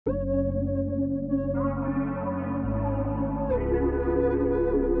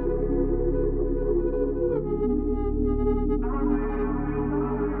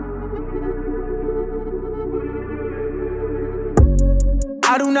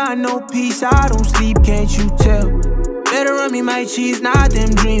I do not know peace, I don't sleep, can't you tell? Better run me my cheese, not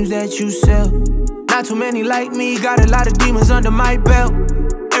them dreams that you sell. Not too many like me, got a lot of demons under my belt.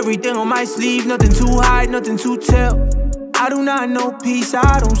 Everything on my sleeve, nothing to hide, nothing to tell. I do not know peace,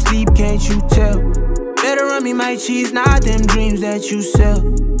 I don't sleep, can't you tell? Better run me my cheese, not them dreams that you sell.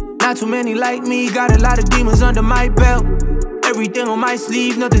 Not too many like me, got a lot of demons under my belt. Everything on my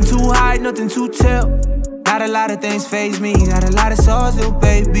sleeve, nothing to hide, nothing to tell. Got a lot of things faze me, got a lot of sauce, little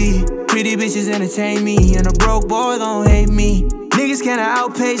baby. Pretty bitches entertain me, and a broke boy don't hate me. Niggas cannot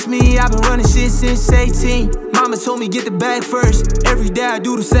outpace me, I've been running shit since 18. Mama told me get the bag first, every day I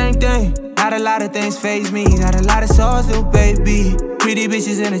do the same thing. Got a lot of things faze me, got a lot of sauce, little baby. Pretty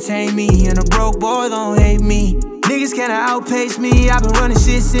bitches entertain me, and a broke boy don't hate me. Niggas cannot outpace me, I've been running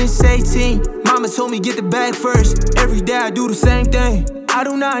shit since 18. Mama told me get the bag first, every day I do the same thing. I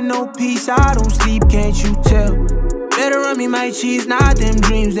do not know peace, I don't sleep, can't you tell? Better run me my cheese, not them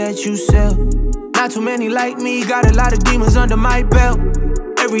dreams that you sell. Not too many like me, got a lot of demons under my belt.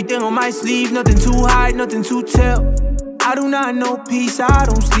 Everything on my sleeve, nothing to hide, nothing to tell. I do not know peace, I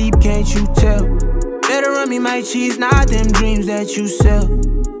don't sleep, can't you tell? Better run me my cheese, not them dreams that you sell.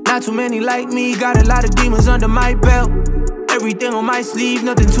 Not too many like me, got a lot of demons under my belt. Everything on my sleeve,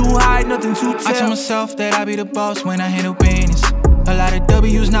 nothing to hide, nothing to tell. I tell myself that I be the boss when I handle business. A lot of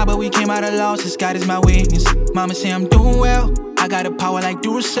W's now, but we came out of losses. God is my witness. Mama say I'm doing well. I got a power like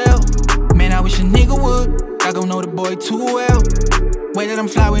Darse. Man, I wish a nigga would. I gon' know the boy too well. Way that I'm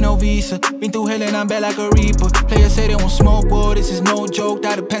fly with no visa. Been through hell and I'm bad like a reaper. Players say they won't smoke, boy, this is no joke.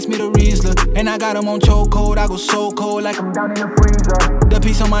 That'll pass me the Riesler. And I got them on chokehold. I go so cold like I'm down in the freezer. The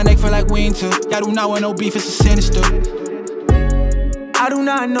piece on my neck feel like winter. Y'all do not want no beef, it's a sinister. I do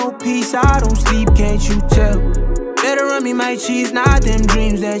not know peace, I don't sleep, can't you tell? Better run me my cheese, not them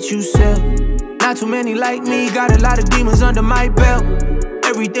dreams that you sell. Not too many like me, got a lot of demons under my belt.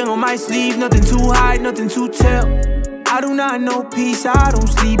 Everything on my sleeve, nothing to hide, nothing to tell. I do not know peace, I don't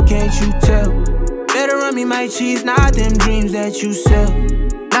sleep, can't you tell? Better run me my cheese, not them dreams that you sell.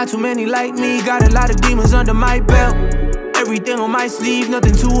 Not too many like me, got a lot of demons under my belt. Everything on my sleeve,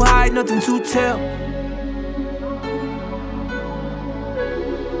 nothing to hide, nothing to tell.